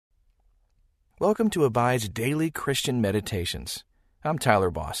Welcome to Abide's Daily Christian Meditations. I'm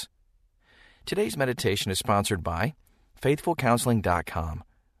Tyler Boss. Today's meditation is sponsored by FaithfulCounseling.com,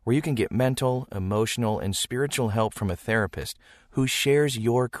 where you can get mental, emotional, and spiritual help from a therapist who shares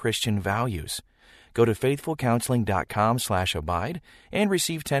your Christian values. Go to FaithfulCounseling.com/abide and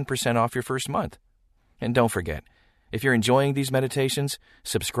receive 10% off your first month. And don't forget, if you're enjoying these meditations,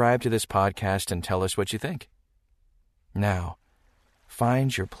 subscribe to this podcast and tell us what you think. Now,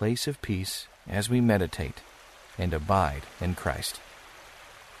 find your place of peace as we meditate and abide in Christ.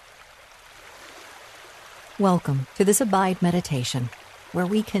 Welcome to this Abide meditation, where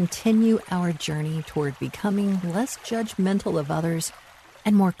we continue our journey toward becoming less judgmental of others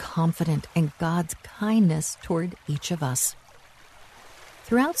and more confident in God's kindness toward each of us.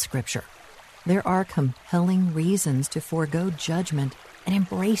 Throughout Scripture, there are compelling reasons to forego judgment and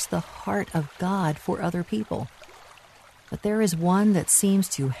embrace the heart of God for other people. But there is one that seems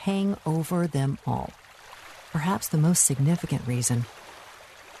to hang over them all. Perhaps the most significant reason: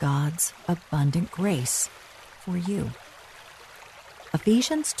 God's abundant grace for you.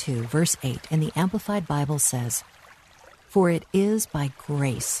 Ephesians 2, verse 8 in the Amplified Bible says, "For it is by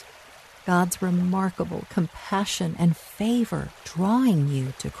grace, God's remarkable compassion and favor drawing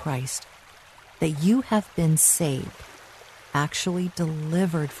you to Christ, that you have been saved, actually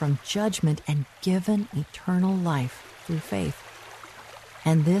delivered from judgment and given eternal life through faith.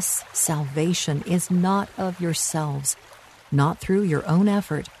 And this salvation is not of yourselves, not through your own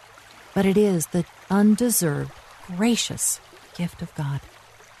effort, but it is the undeserved, gracious gift of God."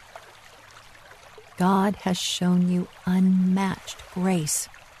 God has shown you unmatched grace,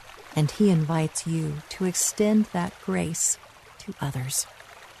 and He invites you to extend that grace to others.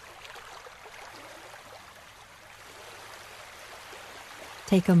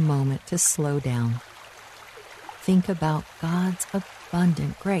 Take a moment to slow down. Think about God's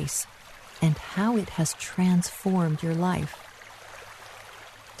abundant grace and how it has transformed your life.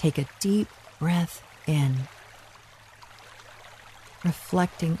 Take a deep breath in,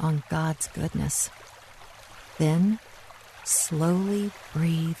 reflecting on God's goodness. Then slowly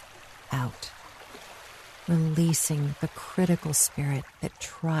breathe out, releasing the critical spirit that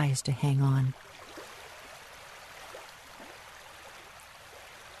tries to hang on.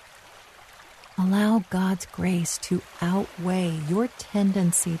 Allow God's grace to outweigh your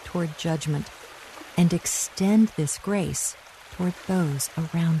tendency toward judgment and extend this grace toward those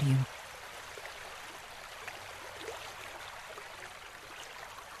around you.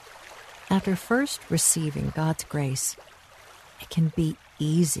 After first receiving God's grace, it can be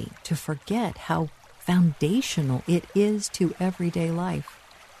easy to forget how foundational it is to everyday life.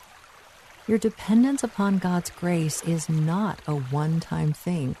 Your dependence upon God's grace is not a one-time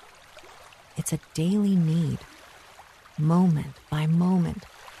thing. It's a daily need, moment by moment,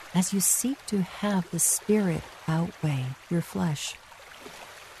 as you seek to have the Spirit outweigh your flesh.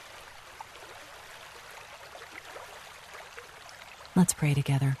 Let's pray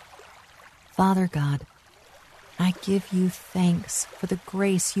together. Father God, I give you thanks for the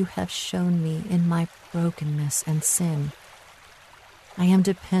grace you have shown me in my brokenness and sin. I am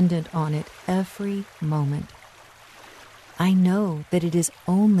dependent on it every moment. I know that it is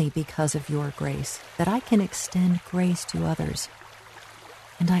only because of your grace that I can extend grace to others.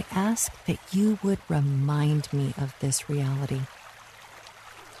 And I ask that you would remind me of this reality.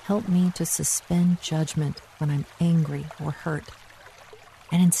 Help me to suspend judgment when I'm angry or hurt,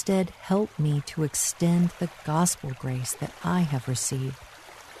 and instead help me to extend the gospel grace that I have received.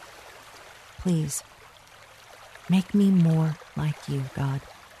 Please, make me more like you, God.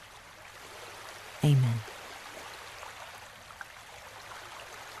 Amen.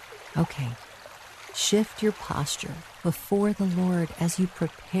 Okay, shift your posture before the Lord as you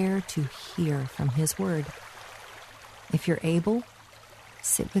prepare to hear from His Word. If you're able,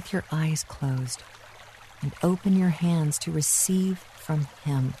 sit with your eyes closed and open your hands to receive from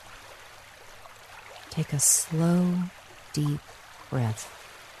Him. Take a slow, deep breath,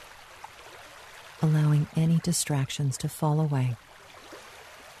 allowing any distractions to fall away.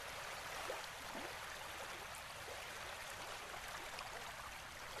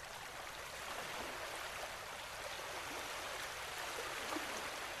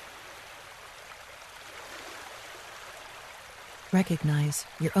 Recognize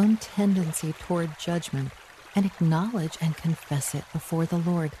your own tendency toward judgment and acknowledge and confess it before the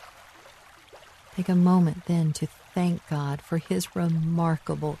Lord. Take a moment then to thank God for His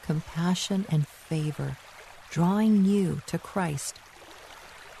remarkable compassion and favor, drawing you to Christ.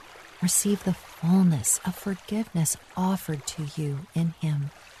 Receive the fullness of forgiveness offered to you in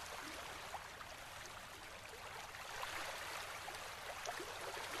Him.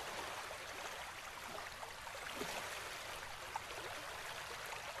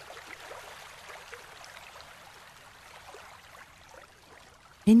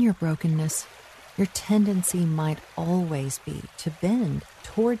 In your brokenness, your tendency might always be to bend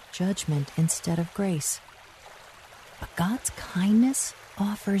toward judgment instead of grace. But God's kindness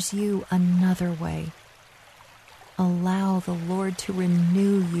offers you another way. Allow the Lord to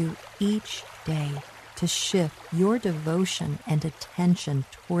renew you each day, to shift your devotion and attention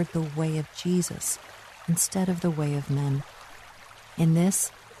toward the way of Jesus instead of the way of men. In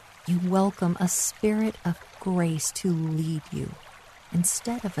this, you welcome a spirit of grace to lead you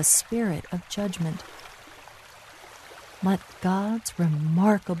instead of a spirit of judgment. Let God's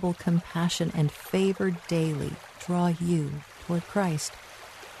remarkable compassion and favor daily draw you toward Christ.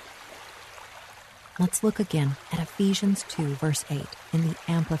 Let's look again at Ephesians 2, verse 8 in the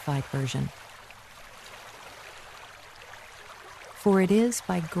Amplified Version. For it is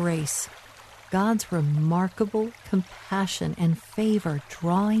by grace, God's remarkable compassion and favor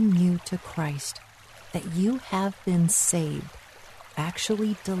drawing you to Christ, that you have been saved,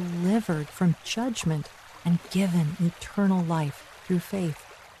 actually delivered from judgment and given eternal life through faith.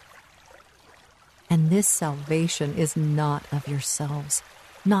 And this salvation is not of yourselves,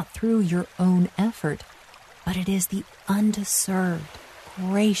 not through your own effort, but it is the undeserved,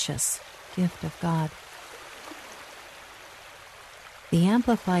 gracious gift of God. The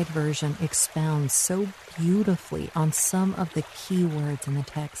Amplified Version expounds so beautifully on some of the key words in the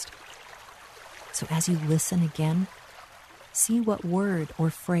text. So as you listen again, see what word or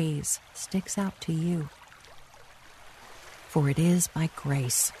phrase sticks out to you. For it is by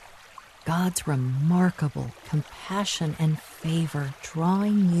grace, God's remarkable compassion and favor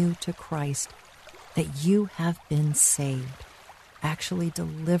drawing you to Christ, that you have been saved, actually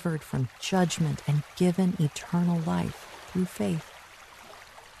delivered from judgment and given eternal life through faith.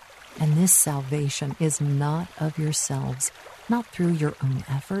 And this salvation is not of yourselves, not through your own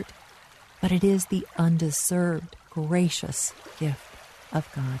effort, but it is the undeserved, gracious gift of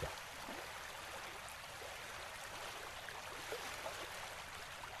God.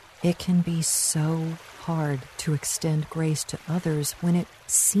 It can be so hard to extend grace to others when it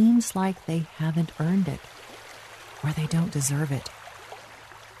seems like they haven't earned it or they don't deserve it.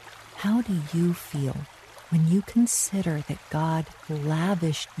 How do you feel when you consider that God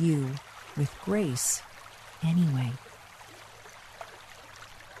lavished you with grace anyway?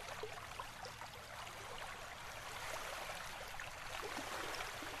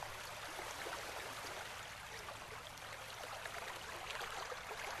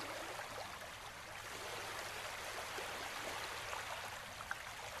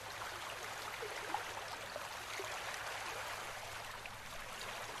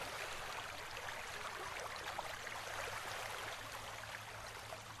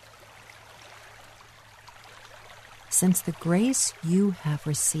 Since the grace you have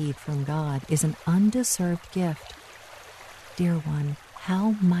received from God is an undeserved gift, dear one,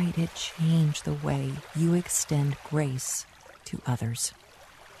 how might it change the way you extend grace to others?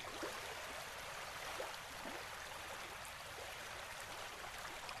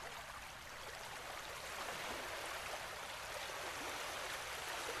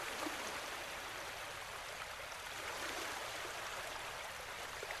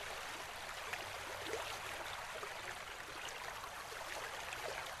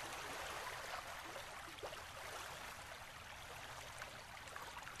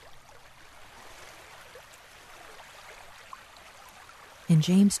 In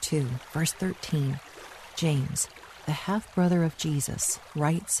James 2, verse 13, James, the half-brother of Jesus,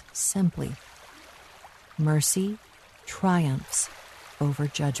 writes simply, "Mercy triumphs over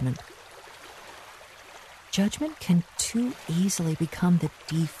judgment." Judgment can too easily become the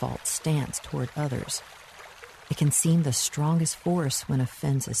default stance toward others. It can seem the strongest force when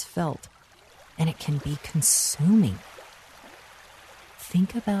offense is felt, and it can be consuming.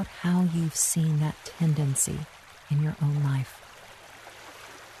 Think about how you've seen that tendency in your own life.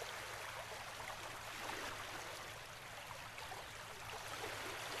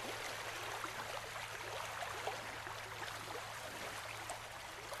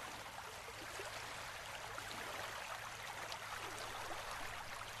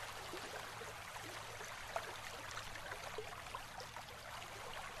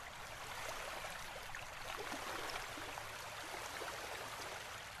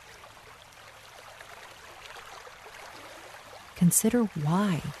 Consider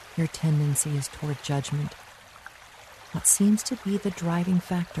why your tendency is toward judgment. What seems to be the driving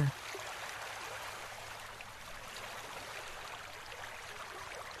factor?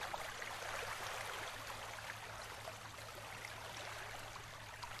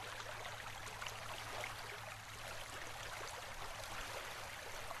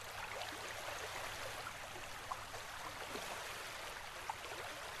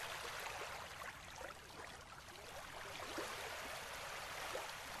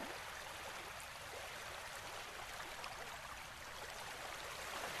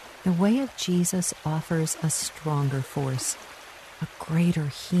 The way of Jesus offers a stronger force, a greater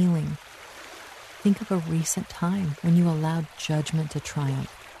healing. Think of a recent time when you allowed judgment to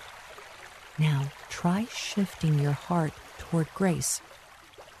triumph. Now, try shifting your heart toward grace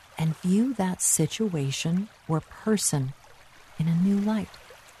and view that situation or person in a new light.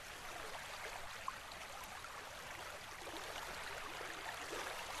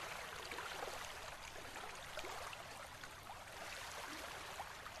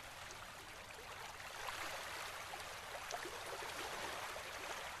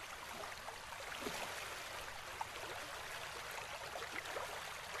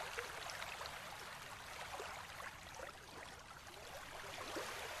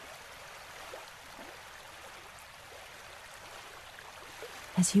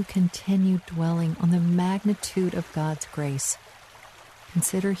 As you continue dwelling on the magnitude of God's grace,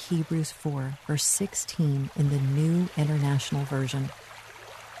 consider Hebrews 4, verse 16 in the New International Version.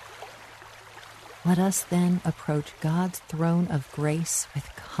 Let us then approach God's throne of grace with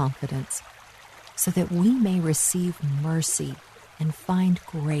confidence, so that we may receive mercy and find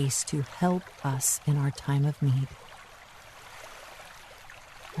grace to help us in our time of need.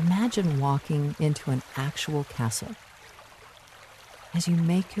 Imagine walking into an actual castle. As you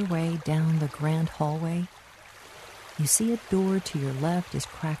make your way down the grand hallway, you see a door to your left is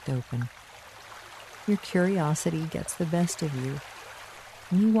cracked open. Your curiosity gets the best of you,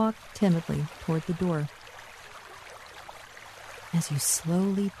 and you walk timidly toward the door. As you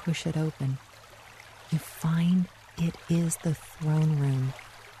slowly push it open, you find it is the throne room.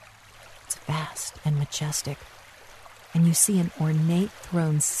 It's vast and majestic, and you see an ornate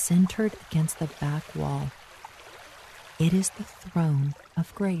throne centered against the back wall. It is the throne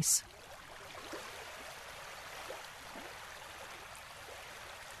of grace.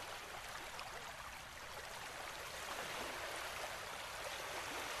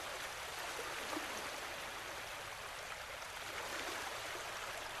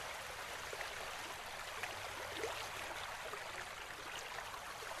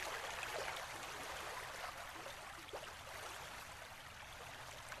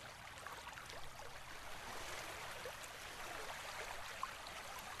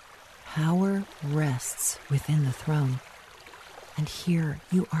 Power rests within the throne, and here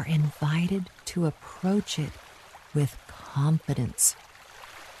you are invited to approach it with confidence,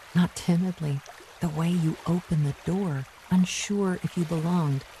 not timidly, the way you open the door, unsure if you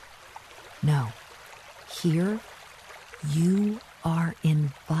belonged. No, here you are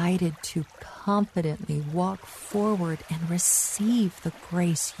invited to confidently walk forward and receive the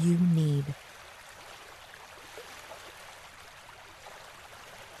grace you need.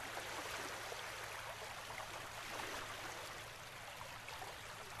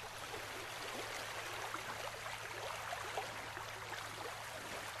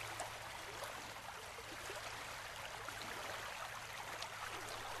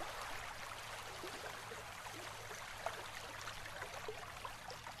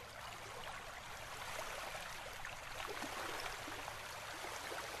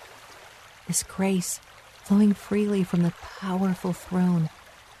 This grace, flowing freely from the powerful throne,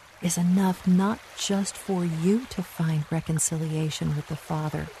 is enough not just for you to find reconciliation with the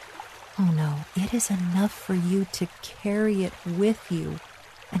Father. Oh no, it is enough for you to carry it with you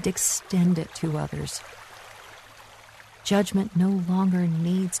and extend it to others. Judgment no longer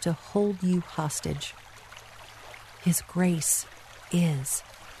needs to hold you hostage. His grace is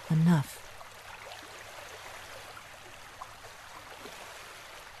enough.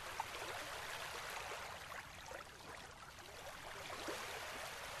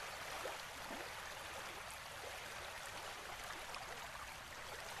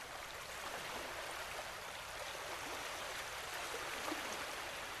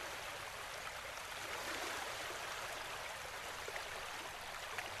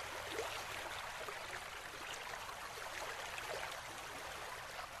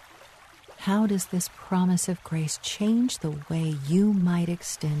 How does this promise of grace change the way you might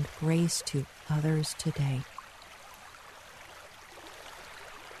extend grace to others today?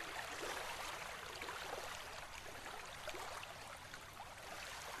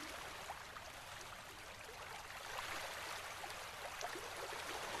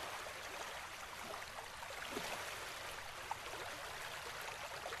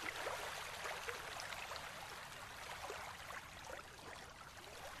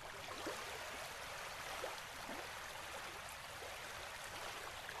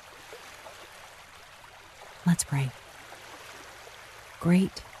 Let's pray.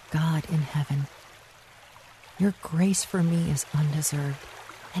 Great God in heaven, your grace for me is undeserved,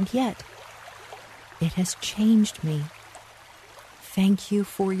 and yet it has changed me. thank you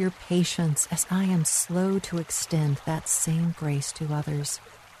for your patience as I am slow to extend that same grace to others.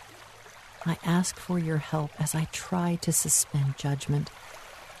 I ask for your help as I try to suspend judgment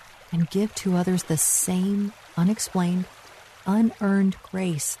and give to others the same unexplained, unearned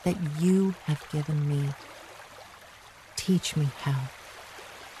grace that you have given me. Teach me how.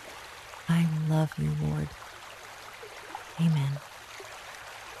 I love you, Lord. Amen.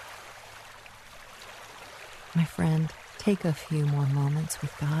 My friend, take a few more moments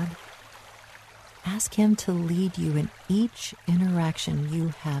with God. Ask Him to lead you in each interaction you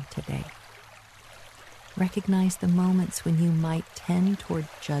have today. Recognize the moments when you might tend toward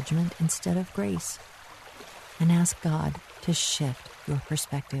judgment instead of grace, and ask God to shift your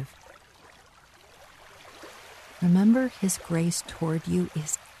perspective. Remember, His grace toward you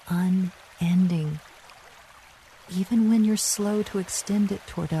is unending, even when you're slow to extend it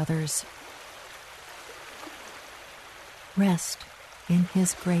toward others. Rest in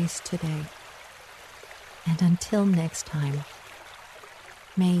His grace today. And until next time,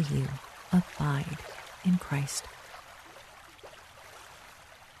 may you abide in Christ.